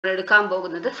എടുക്കാൻ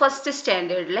പോകുന്നത് first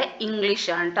സ്റ്റാൻഡേർഡിലെ English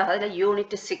ആണ് കേട്ടോ. അതിൽ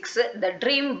യൂണിറ്റ് 6 ദ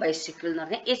ഡ്രീം ബൈസിക്കിൾ എന്ന്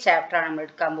പറഞ്ഞ ഈ ചാപ്റ്റർ ആണ് നമ്മൾ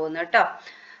എടുക്കാൻ പോകുന്നത് കേട്ടോ.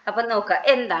 അപ്പം നോക്കുക,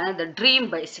 എന്താണ് the dream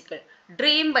bicycle?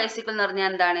 Dream bicycle എന്ന് പറഞ്ഞാൽ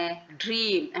എന്താണ്?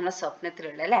 ഡ്രീം നമ്മുടെ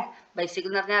സ്വപ്നത്തിലുള്ള അല്ലേ. ബൈസിക്കിൾ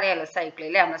എന്ന് പറഞ്ഞാൽ അറിയാലോ, സൈക്കിൾ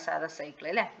അല്ലേ, നമ്മുടെ സാധാ സൈക്കിൾ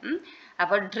അല്ലേ.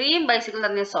 അപ്പൊ ഡ്രീം ബൈസിക്കിൾ എന്ന്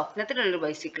പറഞ്ഞാൽ സ്വപ്നത്തിലുള്ളൊരു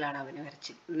ബൈസിക്കിളാണ്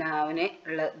അവന്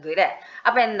ഉള്ളത് അല്ലേ.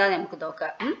 അപ്പൊ എന്താ നമുക്ക്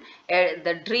നോക്കാം,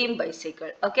 ദ ഡ്രീം ബൈസിക്കിൾ.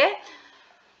 ഓക്കെ,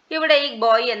 ഇവിടെ ഈ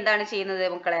ബോയ് എന്താണ് ചെയ്യുന്നത്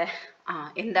മക്കളെ?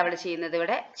 എന്താ അവിടെ ചെയ്യുന്നത്?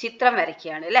 ഇവിടെ ചിത്രം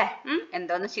വരയ്ക്കുകയാണ് അല്ലേ.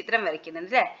 എന്തോന്ന് ചിത്രം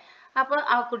വരയ്ക്കുന്നുണ്ട് അല്ലേ. അപ്പൊ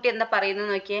ആ കുട്ടി എന്താ പറയുന്നത്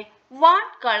നോക്കിയേ.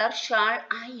 What colour shawl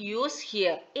I use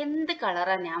here? എന്ത്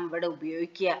കളറാ ഞാൻ ഇവിടെ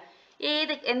ഉപയോഗിക്കുക?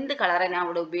 എന്ത് കളറാ ഞാൻ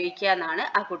ഇവിടെ ഉപയോഗിക്കുക എന്നാണ്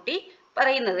ആ കുട്ടി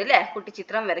പറയുന്നത് അല്ലേ. കുട്ടി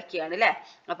ചിത്രം വരയ്ക്കുകയാണ് അല്ലേ.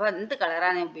 അപ്പൊ എന്ത്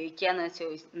കളറാണ് ഞാൻ ഉപയോഗിക്കുക എന്ന്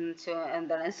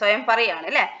എന്താണ് സ്വയം പറയാണ്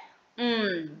അല്ലേ.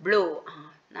 ബ്ലൂ.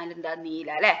 എന്നാലെന്താ നീല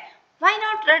അല്ലേ. Why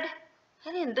not red?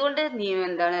 എന്തുകൊണ്ട്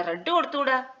എന്താണ് റെഡ്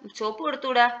കൊടുത്തുകൂടാ, ചുവപ്പ്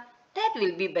കൊടുത്തുകൂടാ? That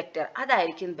will be better.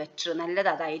 അതായിരിക്കും ബെറ്റർ, നല്ലത്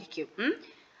അതായിരിക്കും.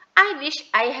 I wish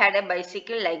I had A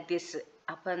bicycle like this.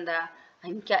 അപ്പൊ എന്താ,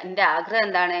 എൻ്റെ ആഗ്രഹം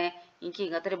എന്താണ്? എനിക്ക്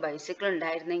ഇങ്ങനത്തെ ഒരു ബൈസിക്കിൾ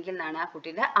ഉണ്ടായിരുന്നെങ്കിൽ എന്നാണ് ആ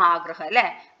കുട്ടിയുടെ ആഗ്രഹം അല്ലെ.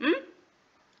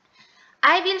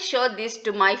 I will show this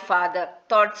to my father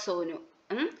thought Sonu.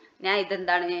 ഞാൻ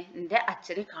ഇതെന്താണ് എൻ്റെ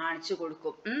അച്ഛന് കാണിച്ചു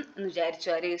കൊടുക്കും എന്ന് വിചാരിച്ചു.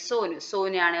 ആര്?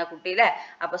 സോനുയാണ് ആ കുട്ടി അല്ലേ.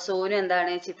 അപ്പൊ സോനു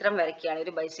എന്താണ് ചിത്രം വരയ്ക്കുകയാണ്,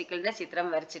 ഒരു ബൈസിക്കിളിന്റെ ചിത്രം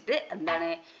വരച്ചിട്ട് എന്താണ്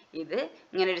ഇത്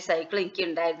ഇങ്ങനെ ഒരു സൈക്കിൾ എനിക്ക്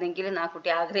ഉണ്ടായിരുന്നെങ്കിൽ ആ കുട്ടി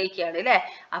ആഗ്രഹിക്കുകയാണ് അല്ലെ.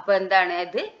 അപ്പൊ എന്താണ്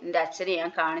ഇത് എൻ്റെ അച്ഛനെ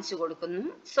ഞാൻ കാണിച്ചു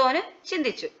കൊടുക്കുന്നു സോനു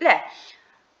ചിന്തിച്ചു അല്ലെ.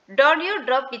 Don't you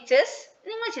draw pictures?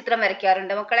 നിങ്ങൾ ചിത്രം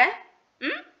വരയ്ക്കാറുണ്ട് മക്കളെ?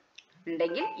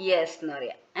 ഉണ്ടെങ്കിൽ യെസ് എന്ന്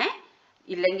പറയാം,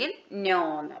 ഇല്ലെങ്കിൽ നോ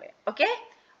എന്ന് പറയാം. Okay,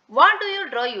 what do you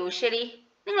draw usually?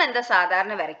 നിങ്ങൾ എന്താ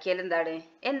സാധാരണ വരയ്ക്കൽ? എന്താണ്,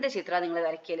 എന്ത് ചിത്രമാണ് നിങ്ങൾ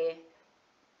വരയ്ക്കല്?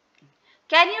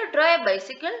 Can you draw A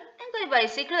bicycle? നിങ്ങൾക്ക് ഒരു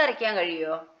ബൈസിക്കിൾ വരയ്ക്കാൻ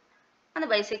കഴിയുമോ? അന്ന്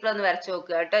ബൈസിക്കിൾ ഒന്ന് വരച്ചു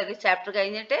നോക്കുക കേട്ടോ, ഇത് ചാപ്റ്റർ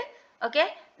കഴിഞ്ഞിട്ട്. ഓക്കെ,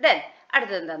 ദെൻ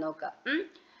അടുത്തത് എന്താ നോക്കാം.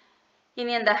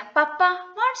 ഇനി എന്താ, പപ്പ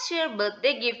what's your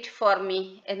birthday gift for me?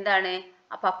 എന്താണ്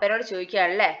ആ പപ്പനോട്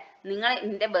ചോദിക്കുകയാണല്ലേ, നിങ്ങൾ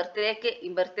എൻ്റെ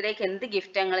ബർത്ത്ഡേക്ക് എന്ത്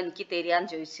ഗിഫ്റ്റാണ് എനിക്ക്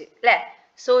തരികയെന്ന് ചോദിച്ചു അല്ലേ.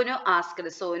 സോനു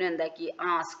ആസ്ക്ഡ്. സോനു എന്താക്കി?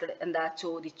 ആസ്ക്ഡ് എന്താ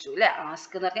ചോദിച്ചു അല്ലെ.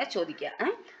 ആസ്ക് എന്ന് പറഞ്ഞാൽ ചോദിക്കുക,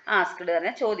 ആസ്ക്ഡ്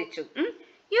പറഞ്ഞാൽ ചോദിച്ചു.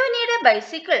 You need A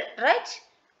bicycle right?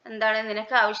 എന്താണ്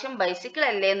നിനക്ക് ആവശ്യം ബൈസിക്കിൾ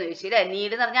അല്ലേ എന്ന് ചോദിച്ചു അല്ലെ.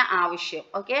 നീഡ് എന്ന് പറഞ്ഞാൽ ആവശ്യം.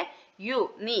 ഓക്കെ, യു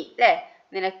നീ അല്ലെ,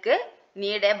 നിനക്ക്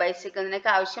നീഡ് എ ബൈസിക്കിൾ,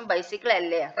 നിനക്ക് ആവശ്യം ബൈസിക്കിൾ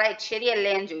അല്ലേ? റൈറ്റ്,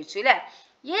 ശരിയല്ലേ എന്ന് ചോദിച്ചു അല്ലെ.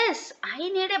 Yes I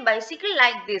need A bicycle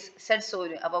like this Z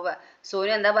Sonu. അപ്പൊ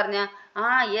സോനു എന്താ പറഞ്ഞ?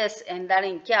 യെസ്, എന്താണ്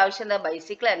എനിക്ക് ആവശ്യം എന്താ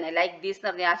ബൈസിക്കിൾ തന്നെ, ലൈക്ക് ദിസ് എന്ന്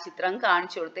പറഞ്ഞ ആ ചിത്രം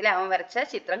കാണിച്ചു കൊടുത്തില്ലേ, അവൻ വരച്ച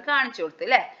ചിത്രം കാണിച്ചു കൊടുത്തു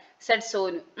അല്ലെ. സെഡ്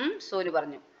സോനു. സോനു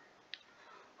പറഞ്ഞു.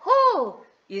 ഹോ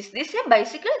ഇസ് ദിസ് എ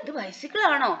ബൈസിക്കിൾ? ഇത് ബൈസിക്കിൾ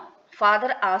ആണോ?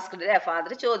 ഫാദർ ആസ്ക്ഡ് അല്ലെ,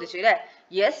 ഫാദർ ചോദിച്ചു അല്ലെ.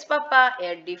 Yes papa,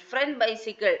 A different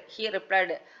bicycle he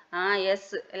replied.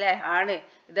 Yes അല്ലെ, ആണ്,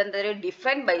 ഇതെന്താ ഒരു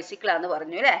ഡിഫറെന്റ് ബൈസിക്കിൾ ആന്ന്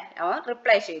പറഞ്ഞു അല്ലെ, അവൻ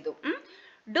റിപ്ലൈ ചെയ്തു.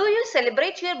 Do you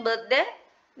celebrate your birthday?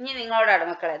 ഇനി നിങ്ങളോടാണ്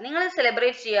മക്കളെ, നിങ്ങൾ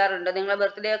സെലിബ്രേറ്റ് ചെയ്യാറുണ്ടോ നിങ്ങളെ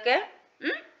ബർത്ത്ഡേ ഒക്കെ?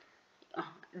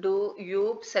 Do you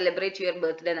celebrate your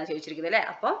birthday എന്നാ ചോദിച്ചിരിക്കുന്നത് അല്ലെ.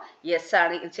 അപ്പം യെസ്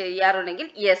ആണ്, ചെയ്യാറുണ്ടെങ്കിൽ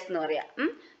യെസ് എന്ന് പറയാം.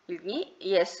 ഇനി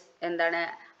യെസ് എന്താണ്,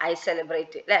 ഐ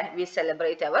സെലിബ്രേറ്റ് അല്ലെ, വി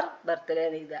സെലിബ്രേറ്റ് അവർ ബർത്ത്ഡേ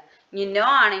എന്ന് എഴുതുക. ഇനി നോ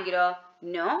ആണെങ്കിലോ,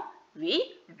 no we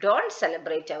don't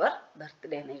celebrate our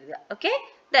birthday എന്ന് എഴുതുക. Okay,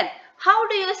 then how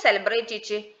do you celebrate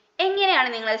it? എങ്ങനെയാണ്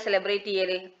നിങ്ങൾ സെലിബ്രേറ്റ്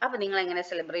ചെയ്യല്? അപ്പൊ നിങ്ങൾ എങ്ങനെ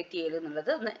സെലിബ്രേറ്റ് ചെയ്യല് എന്നുള്ളത്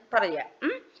ഒന്ന് പറയാം.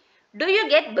 Do you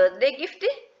get birthday gift?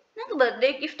 നിങ്ങൾക്ക് ബർത്ത്ഡേ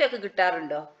ഗിഫ്റ്റ് ഒക്കെ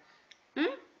കിട്ടാറുണ്ടോ?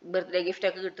 ബർത്ത്ഡേ ഗിഫ്റ്റ്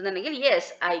ഒക്കെ കിട്ടുന്നുണ്ടെങ്കിൽ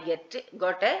യെസ് ഐ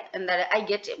ഗോട്ട് എന്താണ്, ഐ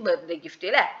ഗെറ്റ് ബർത്ത്ഡേ ഗിഫ്റ്റ്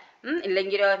അല്ലെ.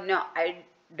 ഇല്ലെങ്കിലോ no I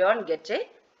don't get A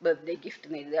birthday gift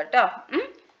എന്ന് എഴുതുക കേട്ടോ.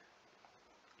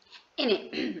 ഇനി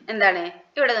എന്താണ്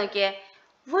ഇവിടെ നോക്കിയേ,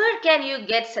 where can you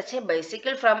get such A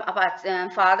bicycle from? അപ്പൊ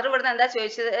ഫാദർ ഇവിടുന്ന് എന്താ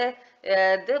ചോദിച്ചത്?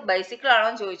 ഇത് ബൈസിക്കിൾ ആണോ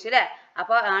എന്ന് ചോദിച്ചു അല്ലെ.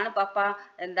 അപ്പൊ ആണ് പപ്പ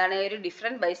എന്താണ് ഒരു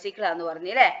ഡിഫറെന്റ് ബൈസിക്കിൾ ആന്ന്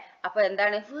പറഞ്ഞു അല്ലെ. അപ്പൊ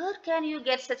എന്താണ്, where can you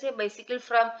get such A bicycle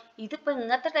from? ഇതിപ്പോ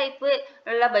ഇങ്ങനത്തെ ടൈപ്പ്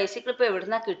ഉള്ള ബൈസിക്കിൾ ഇപ്പൊ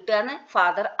എവിടുന്നാ കിട്ടുകയെന്ന്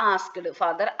ഫാദർ ആസ്ക്ഡ്.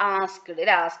 ഫാദർ ആസ്ക്ഡ്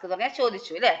അല്ലെ, ആസ്ക് എന്ന് പറഞ്ഞാൽ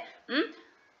ചോദിച്ചു അല്ലെ.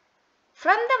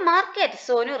 From the market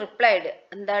Sonu replied.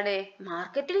 എന്താണ്,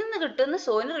 മാർക്കറ്റിൽ നിന്ന് കിട്ടുമെന്ന്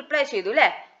സോനു റിപ്ലൈ ചെയ്തു അല്ലെ.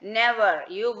 Never,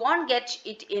 you want get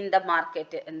it in the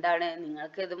market. എന്താണ്,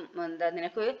 നിങ്ങൾക്ക് ഇത് എന്താ,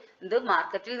 നിനക്ക് ഇത്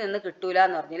മാർക്കറ്റിൽ നിന്ന് കിട്ടൂല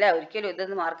എന്ന് പറഞ്ഞില്ലേ, ഒരിക്കലും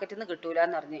ഇതൊന്നും മാർക്കറ്റിൽ നിന്ന് കിട്ടൂല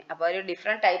എന്ന് പറഞ്ഞു. അപ്പൊ ഒരു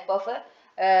ഡിഫറെന്റ് ടൈപ്പ് ഓഫ്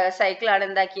സൈക്കിൾ ആണ്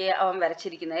എന്താക്കി അവൻ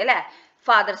വരച്ചിരിക്കുന്നത് അല്ലെ.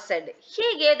 Father Z. He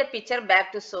gave the picture back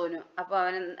to Sonu. അപ്പൊ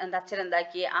അവൻ അച്ഛൻ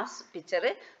എന്താക്കി ആ പിക്ചർ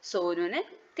സോനുവിന്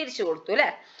തിരിച്ചു കൊടുത്തു അല്ലെ.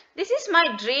 This is my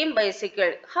dream bicycle,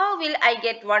 how will I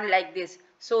get one like this?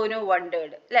 Sonu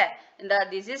wondered അല്ലെ. എന്താ,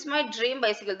 this is my dream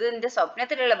bicycle, ഇത് എന്റെ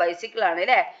സ്വപ്നത്തിലുള്ള ബൈസിക്കിൾ ആണ്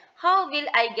അല്ലെ. How will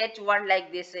I get one like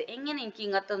this? എങ്ങനെ എനിക്ക്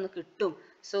ഇങ്ങനത്തെ ഒന്ന് കിട്ടും?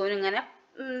 സോനു ഇങ്ങനെ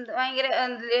ഭയങ്കര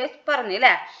പറഞ്ഞു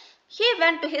അല്ലെ. He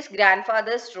went to his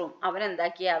grandfather's room. അവൻ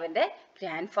എന്താക്കി അവന്റെ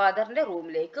ഗ്രാൻഡ് ഫാദറിന്റെ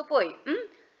റൂമിലേക്ക് പോയി.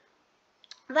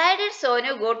 Why did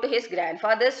Sonu go to his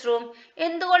grandfather's room?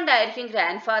 എന്തുകൊണ്ടായിരിക്കും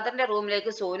ഗ്രാൻഡ് ഫാദറിന്റെ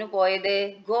റൂമിലേക്ക് സോനു പോയത്?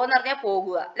 ഗോ എന്ന് പറഞ്ഞാൽ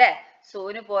പോകുക അല്ലെ?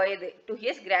 സോനു പോയത് to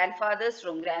his grand fathers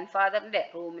room, grand ഫാദറിന്റെ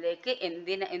റൂമിലേക്ക്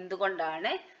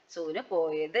എന്തുകൊണ്ടാണ് സോനു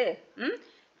പോയത്?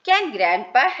 Can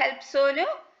grandpa help Sonu?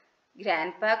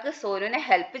 ഗ്രാൻഡ്പാക്ക് സോനുവിനെ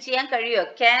help ചെയ്യാൻ കഴിയുമോ?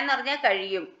 ക്യാൻ എന്ന് പറഞ്ഞാൽ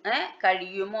കഴിയും,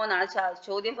 കഴിയുമോ എന്നാണ്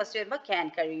ചോദ്യം ഫസ്റ്റ് വരുമ്പോ ക്യാൻ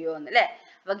കഴിയുമോ എന്ന് അല്ലെ?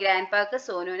 അപ്പൊ ഗ്രാൻഡ്പാക്ക്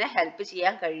സോനുവിനെ ഹെൽപ്പ്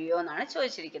ചെയ്യാൻ കഴിയുമോ എന്നാണ്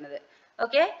ചോദിച്ചിരിക്കുന്നത്.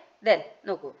 ഓക്കെ, ദെൻ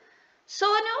നോക്കൂ.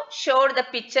 Sonu showed the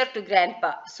picture to grandpa.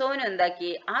 Sonu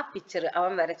എന്താക്കി? ആ പിക്ചർ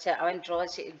അവൻ ഡ്രോ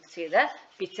ചെയ്ത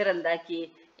പിക്ചർ എന്താക്കി?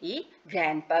 ഈ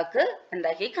ഗ്രാൻഡ്പാക്ക്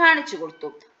എന്താക്കി? കാണിച്ചു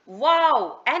കൊടുത്തു. വാവ്,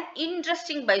 ആൻ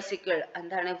ഇൻട്രസ്റ്റിംഗ് ബൈസിക്കിൾ.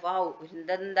 എന്താണ് വാവ്?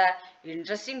 എന്താ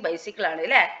ഇൻട്രസ്റ്റിംഗ് ബൈസിക്കിൾ ആണ്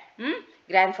അല്ലെ?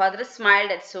 Grand father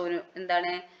smiled at Sonu.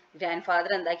 എന്താണ് ഗ്രാൻഡ്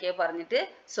ഫാദർ എന്താക്കിയ പറഞ്ഞിട്ട്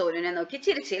സോനുവിനെ നോക്കി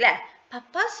ചിരിച്ചു അല്ലെ?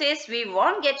 പപ്പ says V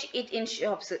won't get it in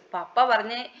shops. പപ്പ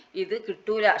പറഞ്ഞ് ഇത്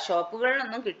കിട്ടൂല,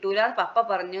 ഷോപ്പുകളിലൊന്നും കിട്ടൂല എന്ന് പപ്പ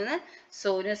പറഞ്ഞു എന്ന്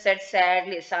സോനു സെഡ്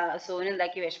സാഡ്ലി. സോനു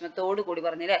എന്താക്കി? വിഷമത്തോട് കൂടി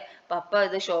പറഞ്ഞില്ലേ? പപ്പ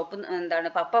ഇത്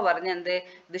പപ്പ പറഞ്ഞ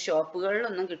ഇത്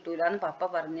ഷോപ്പുകളിലൊന്നും കിട്ടൂല എന്ന് പപ്പ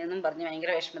പറഞ്ഞെന്നും പറഞ്ഞ്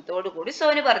ഭയങ്കര വിഷമത്തോട് കൂടി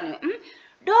സോനു പറഞ്ഞു.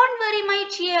 Don't worry my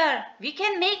dear, we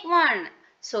can make one.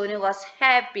 Sonu was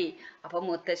happy. അപ്പൊ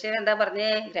മുത്തശ്ശൻ എന്താ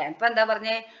പറഞ്ഞേ? ഗ്രാൻഡ്പ എന്താ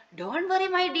പറഞ്ഞേ? Don't worry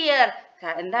my dear.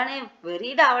 എന്താണ്?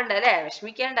 വെറീഡ് ആവണ്ട അല്ലെ?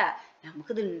 വിഷമിക്കേണ്ട,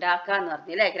 നമുക്കിത് ഉണ്ടാക്കാന്ന്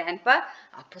പറഞ്ഞല്ലേ ഗ്രാൻഡ്പ.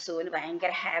 അപ്പൊ സോനു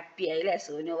ഭയങ്കര ഹാപ്പി ആയി അല്ലെ?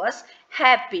 Sonu was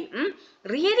happy.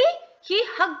 Really he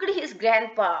hugged his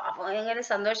grandpa. അപ്പൊ എങ്ങനെ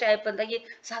സന്തോഷമായപ്പോ എന്താക്കി?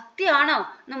 സത്യമാണോ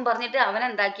എന്നും പറഞ്ഞിട്ട് അവൻ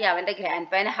എന്താക്കി? അവന്റെ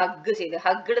ഗ്രാൻഡ്പാനെ ഹഗ് ചെയ്തു.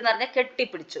 ഹഗ്ഡ് എന്ന് പറഞ്ഞാൽ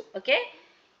കെട്ടിപ്പിടിച്ചു. ഓക്കെ,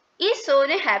 ഈ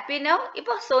സോനു ഹാപ്പി നൗ?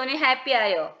 ഇപ്പൊ സോനു ഹാപ്പി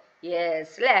ആയോ?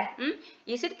 യെസ് അല്ലെ?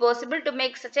 Is it possible to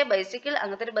make such A bicycle?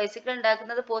 അങ്ങനത്തെ ഒരു ബൈസിക്കിൾ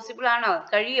ഉണ്ടാക്കുന്നത് പോസിബിൾ ആണോ?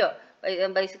 കഴിയോ?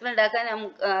 ബൈസിക്കിൾ ഉണ്ടാക്കാൻ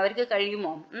അവർക്ക്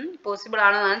കഴിയുമോ? പോസിബിൾ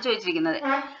ആണോ എന്നാണ് ചോദിച്ചിരിക്കുന്നത്.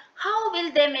 How will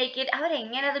they make it?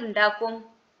 അവരെങ്ങനെ അത് ഉണ്ടാക്കും?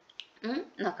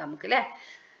 നോക്കാം നമുക്ക് അല്ലെ?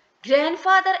 Grand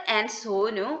father and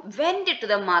Sonu went to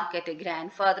the market.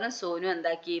 Grand ഫാദറും Sonu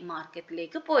എന്താക്കി?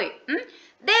 മാർക്കറ്റിലേക്ക് പോയി.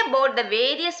 ദേ boat the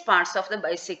various parts of the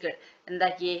bicycle.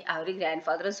 എന്താക്കി? അവര് ഗ്രാൻഡ്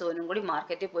ഫാദറും സോനും കൂടി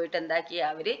മാർക്കറ്റിൽ പോയിട്ട് എന്താക്കി?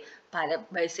 അവര്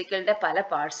ബൈസിക്കിളിന്റെ പല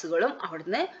പാർട്സുകളും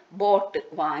അവിടുന്ന് ബോട്ട്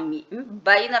വാങ്ങി.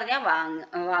 ബൈ എന്ന് പറഞ്ഞാൽ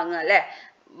വാങ്ങുക അല്ലെ?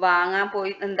 വാങ്ങാൻ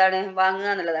പോയി. എന്താണ് വാങ്ങുക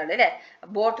എന്നുള്ളതാണ് അല്ലെ?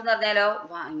 ബോട്ട് എന്ന് പറഞ്ഞാലോ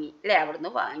വാങ്ങി അല്ലെ? അവിടുന്ന്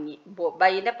വാങ്ങി.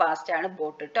 ബൈന്റെ പാസ്റ്റ് ആണ്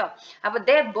ബോട്ട് കേട്ടോ. അപ്പൊ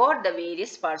ദേ boat the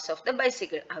various parts of the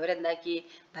bicycle. അവരെന്താക്കി?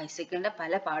 ബൈസിക്കിളിന്റെ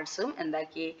പല പാർട്സും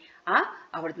എന്താക്കി?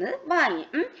 അവിടുന്ന് വാങ്ങി.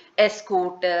 A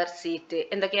scooter seat.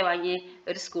 എന്തൊക്കെയാ വാങ്ങി?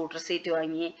 ഒരു സ്കൂട്ടർ സീറ്റ്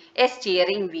വാങ്ങി. A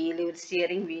steering wheel. ഒരു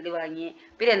സ്റ്റിയറിംഗ് വീല് വാങ്ങി.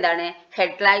 പിന്നെ എന്താണ്?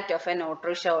 Headlight of N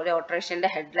autorickshaw. ഒരു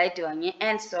ഓട്ടോറിക്ഷന്റെ ഹെഡ്ലൈറ്റ് വാങ്ങി.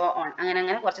 And so on.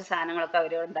 അങ്ങനെ കുറച്ച് സാധനങ്ങളൊക്കെ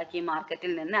അവർ എന്താക്കി?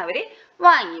 മാർക്കറ്റിൽ നിന്ന് അവര്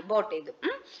വാങ്ങി, ബോട്ട് ചെയ്തു.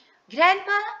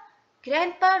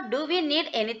 Grandpa do we need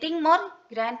anything more?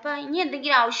 Grandpa ഇനി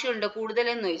എന്തെങ്കിലും ആവശ്യമുണ്ടോ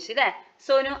കൂടുതലെന്ന് ചോദിച്ചു അല്ലെ?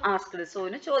 സോനു ആസ്ക്ഡ്.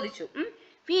 സോനു ചോദിച്ചു.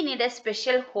 We need A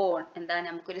special horn. എന്താ?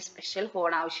 നമുക്കൊരു സ്പെഷ്യൽ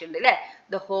ഹോൺ ആവശ്യമുണ്ട് അല്ലെ?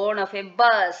 The horn of A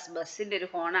bus. ബസ്സിന്റെ ഒരു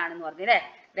ഹോൺ ആണെന്ന് പറഞ്ഞു അല്ലെ?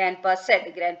 Grandpa Z.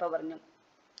 ഗ്രാൻഡ്പ പറഞ്ഞു.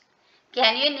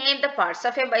 Can you name the parts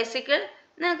of A bicycle?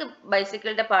 നിങ്ങൾക്ക്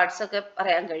ബൈസിക്കിളിന്റെ പാർട്സ് ഒക്കെ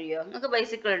പറയാൻ കഴിയുമോ? നിങ്ങൾക്ക്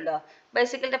ബൈസിക്കിൾ ഉണ്ടോ?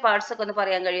 ബൈസിക്കിളിന്റെ പാർട്സ് ഒക്കെ ഒന്ന്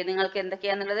പറയാൻ കഴിയുമോ നിങ്ങൾക്ക്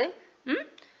എന്തൊക്കെയാന്നുള്ളത്?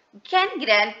 Can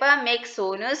grandpa make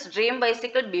Sonu's dream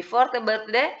bicycle before the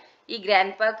birthday? ഈ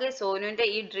ഗ്രാൻഡ്പാക്ക് സോനുവിന്റെ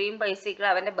ഈ ഡ്രീം ബൈസിക്കിൾ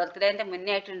അവന്റെ ബർത്ത്ഡേന്റെ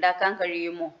മുന്നേ ആയിട്ട് ഉണ്ടാക്കാൻ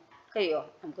കഴിയുമോ?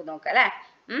 നമുക്ക് നോക്കാം അല്ലെ?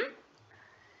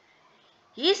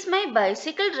 Is my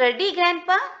bicycle ready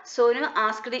grandpa? Sonu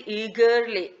asked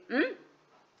eagerly.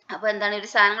 അപ്പൊ എന്താണ്? ഒരു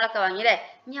സാധനങ്ങളൊക്കെ വാങ്ങി അല്ലെ?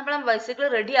 ഇനി നമ്മളെ ബൈസിക്കിൾ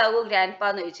റെഡി ആവുമോ ഗ്രാൻഡ്പ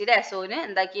എന്ന് ചോദിച്ചു അല്ലെ? സോനു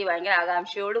എന്താക്കി? ഭയങ്കര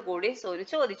ആകാംക്ഷയോട് കൂടി സോനു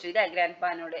ചോദിച്ചു അല്ലെ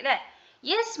ഗ്രാൻഡ്പാനോട് അല്ലെ?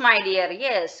 Yes my dear,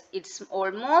 yes it's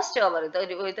almost over.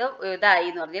 ഇതായി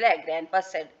എന്ന് പറഞ്ഞില്ലേ?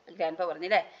 ഗ്രാൻഡ്പ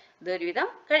പറഞ്ഞില്ലേ? ഇതൊരുവിധം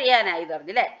കഴിയാനായി എന്ന്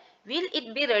പറഞ്ഞില്ലേ? Will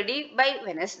it be ready by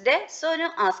Wednesday? Sonu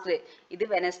asked. ഇത്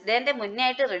വെനസ്ഡേന്റെ മുന്നേ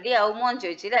ആയിട്ട് റെഡി ആവുമോ എന്ന്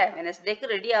ചോദിച്ചില്ലേ? വെനസ്ഡേക്ക്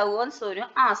റെഡി ആവുമോ എന്ന് സോനു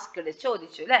ആസ്ക്ഡ്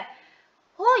ചോദിച്ചു അല്ലെ?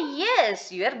 ഓ yes,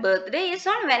 your birthday is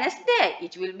on Wednesday.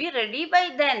 It will be ready by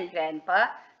then, grandpa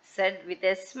said with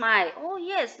a smile. Oh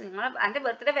yes, എന്റെ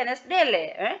ബർത്ത്ഡേ വെനസ്ഡേ അല്ലേ?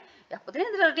 അപ്പത്തിന്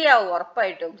ഇത് റെഡി ആവും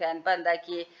ഉറപ്പായിട്ടും. ഗ്രാൻഡ്പ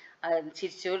എന്താക്കി?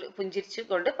 പുഞ്ചിരിച്ചു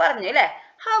കൊണ്ട് പറഞ്ഞു അല്ലെ?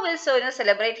 How will Sonu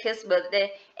celebrate his birthday?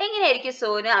 എങ്ങനെയായിരിക്കും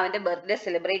സോനു അവന്റെ ബർത്ത്ഡേ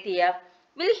സെലിബ്രേറ്റ് ചെയ്യാം?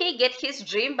 Will he get his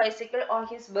dream bicycle on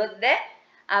his birthday?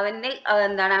 അവന്റെ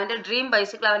അവന്റെ ഡ്രീം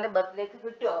ബൈസിക്കിൾ അവന്റെ ബർത്ത്ഡേക്ക്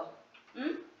കിട്ടുമോ?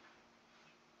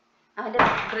 അവന്റെ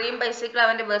ഡ്രീം ബൈസിക്കിൾ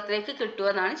അവന്റെ ബർത്ത്ഡേക്ക് കിട്ടുമോ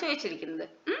എന്നാണ് ചോദിച്ചിരിക്കുന്നത്.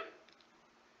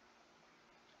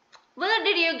 Where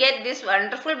did you get this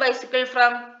wonderful bicycle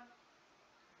from?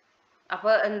 അപ്പൊ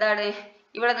എന്താണ്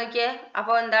ഇവിടെ നോക്കിയേ?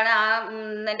 അപ്പൊ എന്താണ്?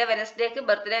 എന്റെ വെനസ്ഡേക്ക്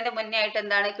ബർത്ത്ഡേന്റെ മുന്നേ ആയിട്ട്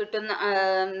എന്താണ് കിട്ടുന്ന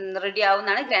റെഡി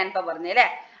ആവുന്നാണ് ഗ്രാൻഡ്പ പറഞ്ഞത് അല്ലെ?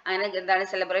 അങ്ങനെ എന്താണ്?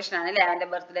 സെലിബ്രേഷൻ ആണ് അല്ലെ? അവന്റെ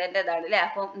ബർത്ത്ഡേന്റെ ഇതാണ് അല്ലെ?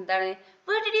 അപ്പൊ എന്താണ്?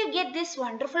 where did you get this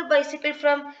wonderful bicycle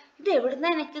from? ഇത് എവിടുന്നാ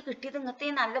എനിക്ക് കിട്ടിയത്? ഇങ്ങനത്തെ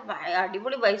നല്ല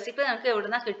അടിപൊളി ബൈസിക്കിൾ നിനക്ക്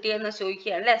എവിടുന്നാ കിട്ടിയെന്ന്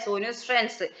ചോദിക്കുകയാണ് അല്ലെ. Sonu's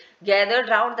friends gathered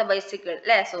round the bicycle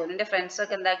അല്ലെ. സോനുവിന്റെ ഫ്രണ്ട്സ്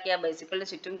ഒക്കെ എന്താക്കിയ ബൈസിക്കിളിന്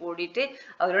ചുറ്റും കൂടിയിട്ട്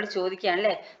അവരോട് ചോദിക്കുകയാണ്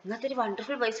അല്ലെ, ഇങ്ങനത്തെ ഒരു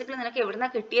വണ്ടർഫുൾ ബൈസിക്കിൾ നിനക്ക് എവിടുന്നാ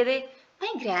കിട്ടിയത്?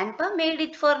 My grandpa made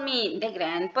it for me. എന്റെ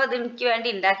ഗ്രാൻഡ്പ അത് എനിക്ക് വേണ്ടി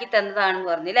ഉണ്ടാക്കി തന്നതാണെന്ന്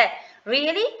പറഞ്ഞില്ലേ.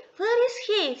 Really? Where is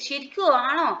he? ശരിക്കും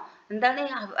ആണോ? എന്താണ്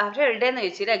അവരെവിടെയെന്ന്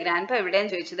ചോദിച്ചില്ലേ, ഗ്രാൻഡ്പ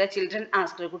എവിടെയെന്ന് ചോദിച്ചു. The children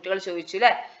asked, കുട്ടികൾ ചോദിച്ചു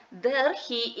അല്ലെ. There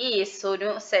he is, Sonu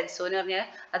said. Sonu പറഞ്ഞാൽ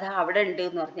അത് അവിടെ ഉണ്ട്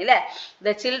എന്ന് പറഞ്ഞില്ലേ.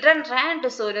 The children ran to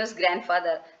Sonu's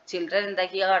grandfather. Children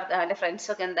എന്താക്കി, അവന്റെ ഫ്രണ്ട്സ്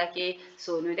ഒക്കെ എന്താക്കി,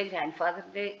 സോനുവിന്റെ ഗ്രാൻഡ്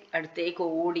ഫാദറിന്റെ അടുത്തേക്ക്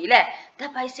ഓടി അല്ലെ. The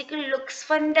bicycle looks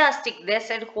fantastic, they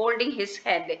said, holding his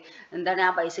hand. എന്താണ്, ആ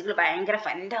ബൈസിക്കിൾ ഭയങ്കര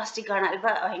ഫാന്റാസ്റ്റിക് ആണ്,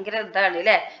 ഭയങ്കര ഇതാണ്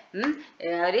അല്ലെ.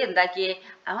 അവര് എന്താക്കി,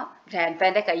 ആ ഗ്രാൻഡ്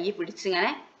പാന്റെ കൈ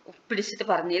പിടിച്ചിട്ട്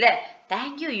പറഞ്ഞില്ലേ,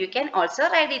 thank you, you can also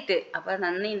ride it. അപ്പൊ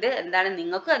നന്ദിയുണ്ട്, എന്താണ്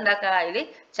നിങ്ങൾക്കും എന്താക്കാം അതില്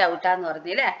ചവിട്ടാന്ന്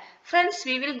പറഞ്ഞില്ലേ. Friends,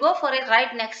 we will go for A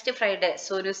ride next Friday,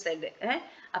 Sonu Z.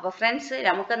 അപ്പൊ ഫ്രണ്ട്സ്,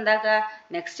 നമുക്ക് എന്താക്കാം,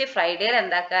 നെക്സ്റ്റ് ഫ്രൈഡേയിൽ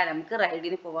എന്താക്കാം, നമുക്ക്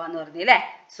റൈഡിന് പോവാന്ന് പറഞ്ഞില്ലേ,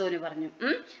 സോനു പറഞ്ഞു.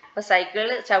 അപ്പൊ സൈക്കിൾ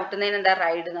ചവിട്ടുന്നതിന് എന്താ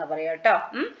റൈഡ് എന്നാ പറയാ കേട്ടോ.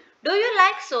 Do you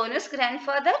like Sonu's grand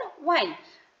father? Y?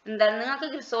 എന്താണ്, നിങ്ങൾക്ക്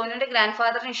സോനുവിന്റെ ഗ്രാൻഡ്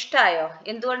ഫാദറിന് ഇഷ്ടമായോ?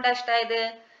 എന്തുകൊണ്ടാണ് ഇഷ്ടമായത്?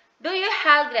 Do you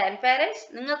have grand parents?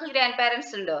 നിങ്ങൾക്ക് ഗ്രാൻഡ്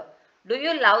പാരൻസ് ഉണ്ടോ? Do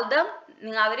you love dum?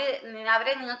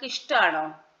 അവരെ നിങ്ങൾക്ക് ഇഷ്ടമാണോ?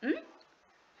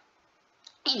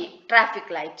 ഇനി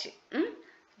ട്രാഫിക് ലൈറ്റ്.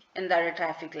 എന്താണ്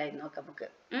ട്രാഫിക് ലൈറ്റ് നോക്കാം നമുക്ക്.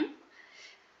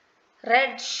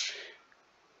 Red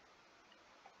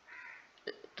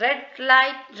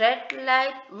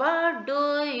light, what do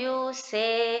you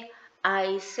say? I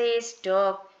say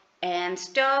stop, and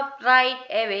stop right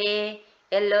away.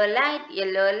 Yellow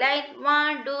light,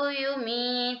 what do you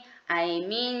mean? I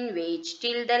mean wait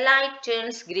till the light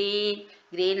turns green.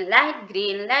 Green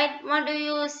light, what do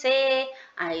you say?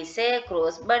 I say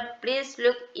cross, but please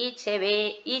look each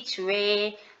way.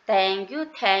 Thank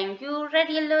you,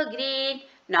 red, yellow, green.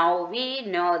 Now we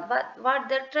know what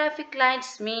the traffic lights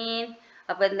mean.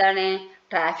 അപ്പൊ എന്താണ്,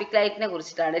 traffic ലൈറ്റിനെ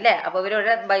കുറിച്ചിട്ടാണ് അല്ലെ. അപ്പൊ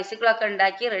ഇവരുടെ ബൈസിക്കിളൊക്കെ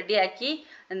ഉണ്ടാക്കി റെഡിയാക്കി,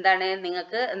 എന്താണ്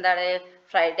നിങ്ങൾക്ക് എന്താണ്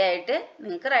ഫ്രൈഡേ ആയിട്ട്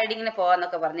നിങ്ങൾക്ക് റൈഡിങ്ങിന്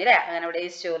പോവാന്നൊക്കെ പറഞ്ഞില്ലേ. അങ്ങനെ ഇവിടെ ഈ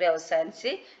സ്റ്റോറി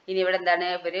അവസാനിച്ച്. ഇനി ഇവിടെ എന്താണ്,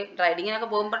 ഇവര് റൈഡിങ്ങിനൊക്കെ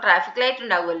പോകുമ്പോൾ ട്രാഫിക് ലൈറ്റ്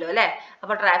ഉണ്ടാവുമല്ലോ അല്ലെ.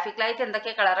 അപ്പൊ ട്രാഫിക് ലൈറ്റ്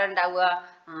എന്തൊക്കെയാ കളർ ഉണ്ടാവുക?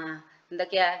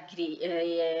 എന്തൊക്കെയാ,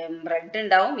 റെഡ്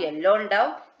ഉണ്ടാവും, യെല്ലോ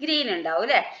ഉണ്ടാവും, ഗ്രീൻ ഉണ്ടാവും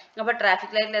അല്ലെ. അപ്പൊ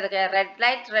ട്രാഫിക് ലൈറ്റിൽ ഏതൊക്കെയാ? Red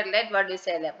light what you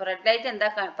say അല്ലെ. അപ്പൊ റെഡ് ലൈറ്റ് എന്താ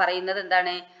പറയുന്നത്,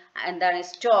 എന്താണ്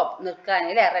സ്റ്റോപ്പ്, നിർക്കാൻ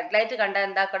അല്ലെ. റെഡ് ലൈറ്റ് കണ്ടാൽ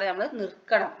എന്താക്കണം, നമ്മൾ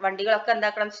നിർക്കണം. വണ്ടികളൊക്കെ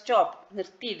എന്താക്കണം, സ്റ്റോപ്പ്,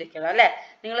 നിർത്തിയിരിക്കണം അല്ലെ.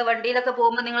 നിങ്ങൾ വണ്ടിയിലൊക്കെ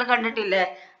പോകുമ്പോൾ നിങ്ങൾ കണ്ടിട്ടില്ലേ,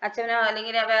 അച്ഛനോ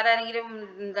അല്ലെങ്കിൽ വേറെ ആരെങ്കിലും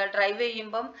എന്താ ഡ്രൈവ്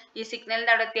ചെയ്യുമ്പം ഈ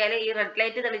സിഗ്നലിന്റെ അവിടെ എത്തിയാൽ ഈ റെഡ്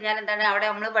ലൈറ്റ് തെളിഞ്ഞാൽ എന്താണ്, അവിടെ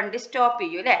നമ്മൾ വണ്ടി സ്റ്റോപ്പ്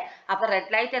ചെയ്യും അല്ലെ. അപ്പൊ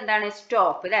റെഡ് ലൈറ്റ് എന്താണ്,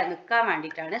 സ്റ്റോപ്പ് അല്ലെ, നിൽക്കാൻ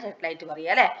വേണ്ടിയിട്ടാണ് റെഡ് ലൈറ്റ്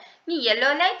പറയുക അല്ലെ. ഇനി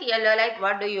yellow light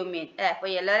what do you mean? അപ്പൊ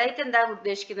യെല്ലോ ലൈറ്റ് എന്താ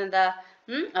ഉദ്ദേശിക്കുന്നത്? എന്താ,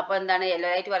 അപ്പൊ എന്താണ് യെല്ലോ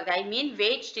ലൈറ്റ് പറയുന്നത്? I mean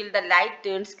wait till the light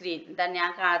turns green. എന്താ, ഞാൻ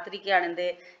കാത്തിരിക്കുകയാണ് എന്ത്,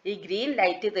 ഈ ഗ്രീൻ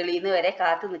ലൈറ്റ് തെളിയുന്ന വരെ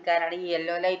കാത്തു നിൽക്കാനാണ് ഈ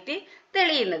യെല്ലോ ലൈറ്റ്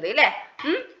തെളിയുന്നത് അല്ലെ.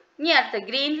 ഇനി അടുത്ത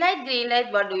green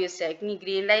light what do you say? ഇനി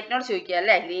ഗ്രീൻ ലൈറ്റിനോട് ചോദിക്കുക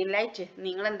അല്ലെ, ഗ്രീൻ ലൈറ്റ്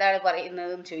നിങ്ങൾ എന്താണ്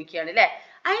പറയുന്നത് ചോദിക്കുകയാണ് അല്ലെ.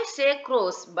 I say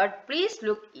cross, but please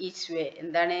look each വേ.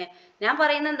 എന്താണ് ഞാൻ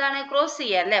പറയുന്നത്, എന്താണ് ക്രോസ്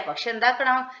ചെയ്യാൻ അല്ലെ. പക്ഷെ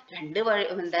എന്താക്കണം,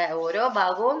 ഓരോ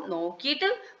ഭാഗവും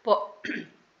നോക്കിയിട്ട്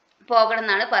പോകണം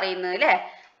എന്നാണ് പറയുന്നത് അല്ലെ.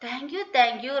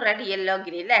 Thank you red yellow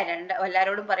green അല്ലെ.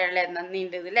 എല്ലാവരോടും പറയാനല്ലേ,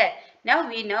 നന്ദിയുണ്ട് അല്ലെ. Now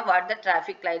we know what the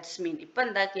traffic lights മീൻ. ഇപ്പൊ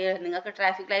എന്താക്കിയ നിങ്ങൾക്ക്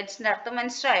ട്രാഫിക് ലൈറ്റ്സിന്റെ അർത്ഥം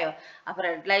മനസ്സിലായോ? അപ്പൊ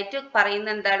റെഡ് ലൈറ്റ്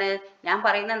പറയുന്നത് എന്താണ്, ഞാൻ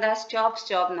പറയുന്നത് എന്താ,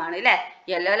 സ്റ്റോപ്പ് എന്നാണ് അല്ലെ.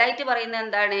 യെല്ലോ ലൈറ്റ് പറയുന്നത്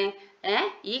എന്താണ്,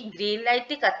 ഈ ഗ്രീൻ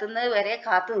ലൈറ്റ് കത്തുന്നത് വരെ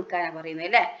കാത്തു നിൽക്കാനാണ് പറയുന്നത്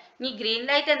അല്ലെ. ഈ ഗ്രീൻ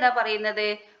ലൈറ്റ് എന്താ പറയുന്നത്,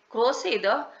 ക്രോസ്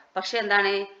ചെയ്തോ, പക്ഷെ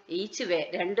എന്താണ്, ഈച്ച് വേ,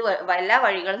 എല്ലാ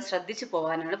വഴികളും ശ്രദ്ധിച്ചു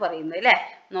പോകാനാണ് പറയുന്നത് അല്ലെ,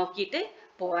 നോക്കിയിട്ട്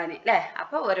പോവാന് അല്ലെ.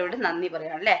 അപ്പൊ അവരോട് നന്ദി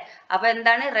പറയാണ് അല്ലെ. അപ്പൊ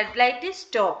എന്താണ്, റെഡ് ലൈറ്റ്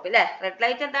സ്റ്റോപ്പ് അല്ലെ. റെഡ്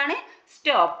ലൈറ്റ് എന്താണ്,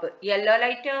 സ്റ്റോപ്പ്. യെല്ലോ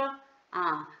ലൈറ്റോ,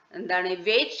 എന്താണ്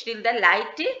wait till the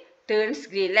light turns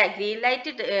green അല്ലെ. ഗ്രീൻ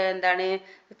ലൈറ്റ് എന്താണ്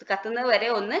കത്തുന്നത് വരെ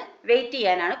ഒന്ന് വെയിറ്റ്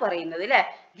ചെയ്യാനാണ് പറയുന്നത് അല്ലെ.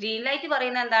 ഗ്രീൻ ലൈറ്റ്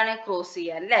പറയുന്നത് എന്താണ്, ക്രോസ്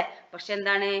ചെയ്യാൻ അല്ലെ. പക്ഷെ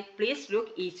എന്താണ്, പ്ലീസ്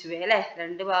ലുക്ക് ഈച്ച് വേ അല്ലെ.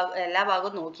 എല്ലാ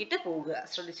ഭാഗവും നോക്കിയിട്ട് പോവുക,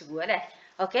 ശ്രദ്ധിച്ചു പോവുക അല്ലെ.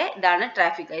 ഓക്കെ, ഇതാണ്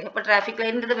ട്രാഫിക് ലൈറ്റ്. അപ്പൊ ട്രാഫിക്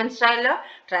ലൈറ്റിന്റെ മനസ്സിലായല്ലോ.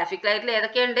 ട്രാഫിക് ലൈറ്റിൽ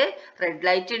ഏതൊക്കെയുണ്ട്, റെഡ്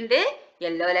ലൈറ്റ് ഉണ്ട്,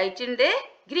 യെല്ലോ ലൈറ്റ് ഉണ്ട്,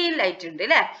 ഗ്രീൻ ലൈറ്റ് ഉണ്ട്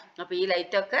അല്ലെ. അപ്പൊ ഈ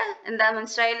ലൈറ്റ് ഒക്കെ എന്താ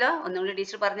മനസ്സിലായല്ലോ. ഒന്നുകൂടി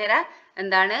ടീച്ചർ പറഞ്ഞുതരാം.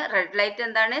 എന്താണ്, റെഡ് ലൈറ്റ്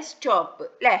എന്താണ്, സ്റ്റോപ്പ്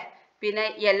അല്ലെ. പിന്നെ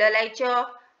yellow ലൈറ്റോ,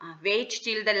 wait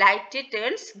till the light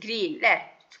turns green അല്ലെ.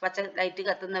 പച്ച ലൈറ്റ്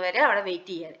കത്തുന്നവരെ അവിടെ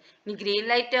വെയിറ്റ് ചെയ്യാൻ. ഇനി ഗ്രീൻ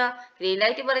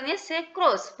ലൈറ്റ് പറഞ്ഞ സേ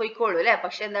ക്രോസ്, പോയിക്കോളൂ അല്ലെ.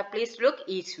 പക്ഷെ എന്താ, പ്ലീസ് ലുക്ക്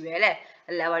ഈച്ച് വേ അല്ലെ.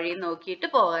 എല്ലാ വഴിയും നോക്കിയിട്ട്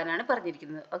പോകാനാണ്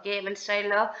പറഞ്ഞിരിക്കുന്നത്. ഓക്കെ,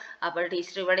 മനസ്സിലായല്ലോ. അപ്പോൾ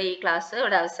ടീച്ചർ ഇവിടെ ഈ ക്ലാസ്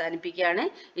ഇവിടെ അവസാനിപ്പിക്കുകയാണ്.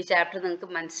 ഈ ചാപ്റ്റർ നിങ്ങൾക്ക്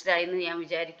മനസ്സിലായെന്ന് ഞാൻ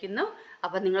വിചാരിക്കുന്നു.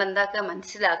 അപ്പൊ നിങ്ങൾ എന്താക്കുക,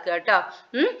 മനസ്സിലാക്കുക കേട്ടോ.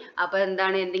 അപ്പൊ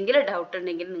എന്താണ്, എന്തെങ്കിലും ഡൗട്ട്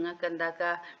ഉണ്ടെങ്കിൽ നിങ്ങൾക്ക്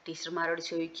എന്താക്കുക, ടീച്ചർമാരോട്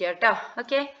ചോദിക്കുക കേട്ടോ.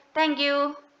 Okay, thank you.